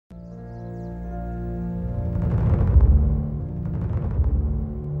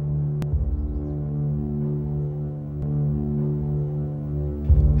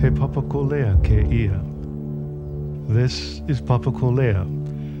PAPAKOLEA ke ia. This is PAPAKOLEA,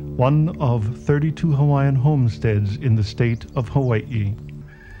 one of 32 Hawaiian homesteads in the state of Hawaii.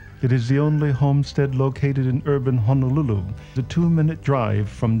 It is the only homestead located in urban Honolulu, a 2-minute drive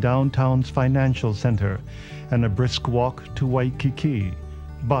from downtown's financial center and a brisk walk to Waikiki,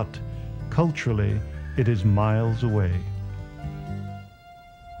 but culturally it is miles away.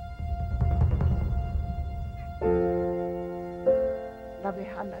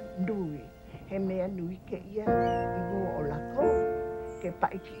 He mea nui ke ia I mua o lako, ke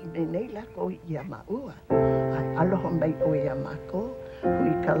paiki I nei lako I ia maua. Ai aloha mai o ia mako,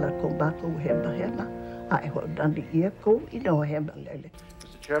 hui ka lako mako hema hema, ai ho dani ia ko I no hema lele.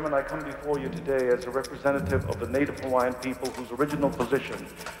 Mr. Chairman, I come before you today as a representative of the Native Hawaiian people whose original position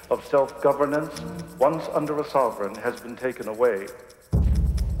of self-governance, once under a sovereign, has been taken away.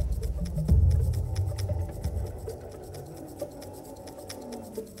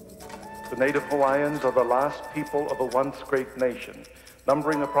 The Native Hawaiians are the last people of a once great nation,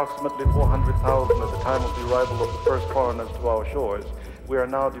 numbering approximately 400,000 at the time of the arrival of the first foreigners to our shores. We are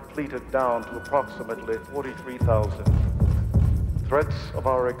now depleted down to approximately 43,000. Threats of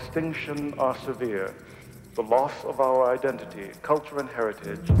our extinction are severe. The loss of our identity, culture, and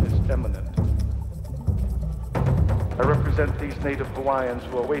heritage is imminent. I represent these Native Hawaiians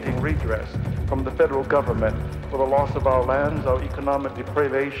who are waiting redress from the federal government for the loss of our lands, our economic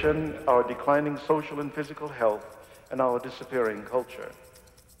deprivation, our declining social and physical health, and our disappearing culture.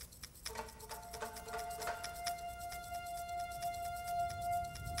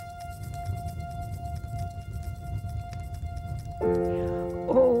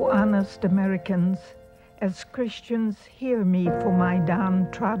 Oh, honest Americans, as Christians, hear me for my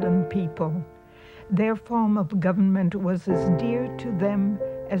downtrodden people. Their form of government was as dear to them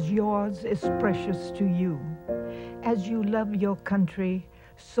as yours is precious to you. As you love your country,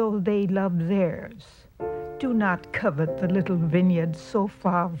 so they love theirs. Do not covet the little vineyard so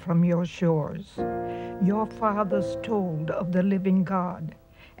far from your shores. Your fathers told of the living God,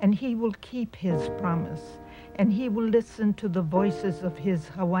 and he will keep his promise, and he will listen to the voices of his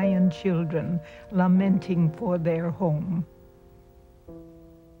Hawaiian children lamenting for their home.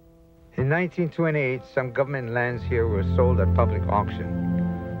 In 1928, some government lands here were sold at public auction.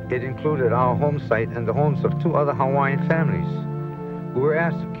 It included our home site and the homes of 2 other Hawaiian families. We were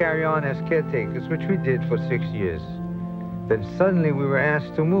asked to carry on as caretakers, which we did for 6 years. Then suddenly we were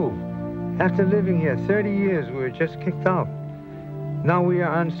asked to move. After living here 30 years, we were just kicked out. Now we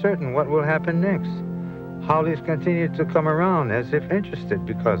are uncertain what will happen next. Howleys continue to come around as if interested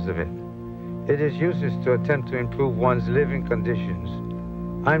because of it. It is useless to attempt to improve one's living conditions.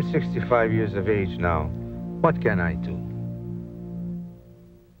 I'm 65 years of age now. What can I do?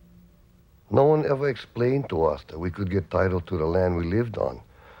 No one ever explained to us that we could get title to the land we lived on.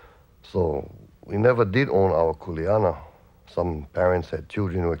 So we never did own our kuleana. Some parents had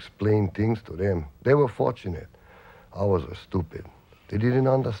children who explained things to them. They were fortunate. Ours were stupid. They didn't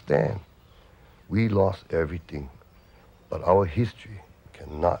understand. We lost everything, but our history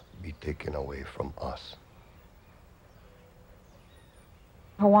cannot be taken away from us.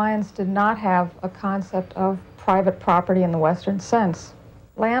 Hawaiians did not have a concept of private property in the Western sense.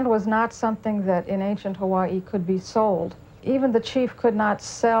 Land was not something that in ancient Hawaii could be sold. Even the chief could not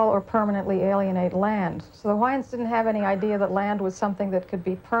sell or permanently alienate land. So the Hawaiians didn't have any idea that land was something that could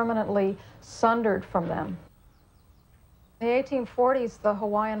be permanently sundered from them. In the 1840s, the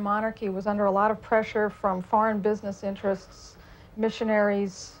Hawaiian monarchy was under a lot of pressure from foreign business interests,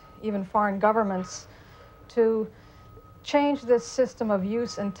 missionaries, even foreign governments, to change this system of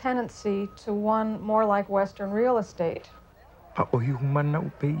use and tenancy to one more like Western real estate.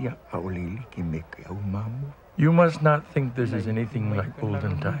 You must not think this is anything like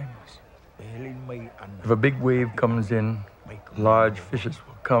olden times. If a big wave comes in, large fishes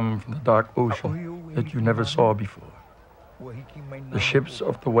will come from the dark ocean that you never saw before. The ships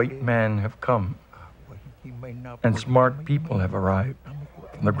of the white man have come, and smart people have arrived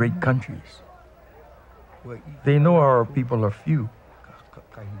from the great countries. They know our people are few,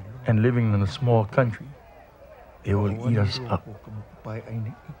 and living in a small country, they will eat us up.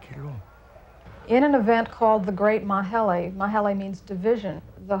 In an event called the Great Mahele, Mahele means division,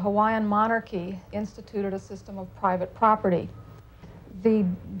 the Hawaiian monarchy instituted a system of private property. The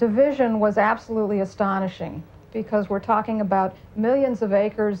division was absolutely astonishing because we're talking about millions of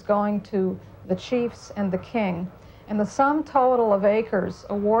acres going to the chiefs and the king. And the sum total of acres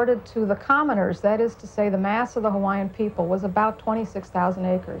awarded to the commoners, that is to say the mass of the Hawaiian people, was about 26,000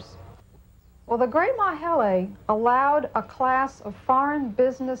 acres. Well, the Great Mahele allowed a class of foreign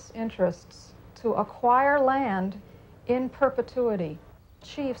business interests to acquire land in perpetuity.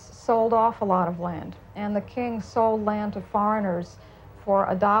 Chiefs sold off a lot of land, and the king sold land to foreigners for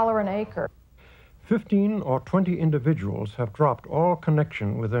 $1 an acre. 15 or 20 individuals have dropped all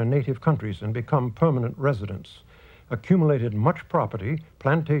connection with their native countries and become permanent residents, accumulated much property,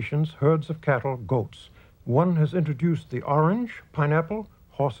 plantations, herds of cattle, goats. One has introduced the orange, pineapple,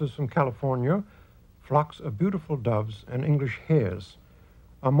 horses from California, flocks of beautiful doves, and English hares.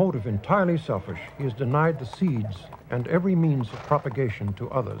 A motive entirely selfish, he has denied the seeds and every means of propagation to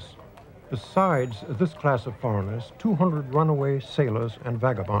others. Besides this class of foreigners, 200 runaway sailors and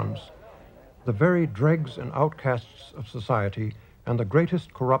vagabonds, the very dregs and outcasts of society and the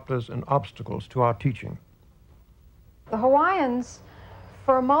greatest corrupters and obstacles to our teaching. The Hawaiians,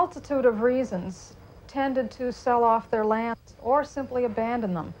 for a multitude of reasons, tended to sell off their lands or simply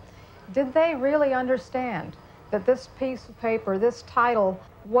abandon them. Did they really understand that this piece of paper, this title,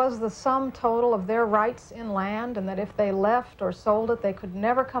 was the sum total of their rights in land, and that if they left or sold it, they could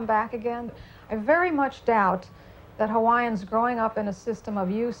never come back again? I very much doubt that Hawaiians growing up in a system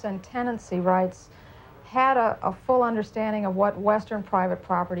of use and tenancy rights had a full understanding of what Western private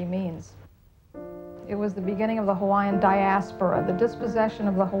property means. It was the beginning of the Hawaiian diaspora, the dispossession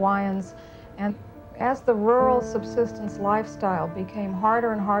of the Hawaiians, and as the rural subsistence lifestyle became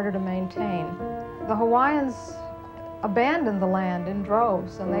harder and harder to maintain, the Hawaiians abandoned the land in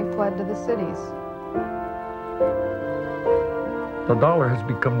droves and they fled to the cities. The dollar has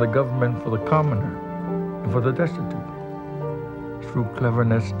become the government for the commoner and for the destitute. Through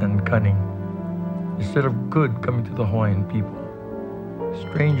cleverness and cunning, instead of good coming to the Hawaiian people,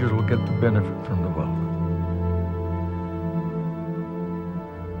 strangers will get the benefit from the wealth.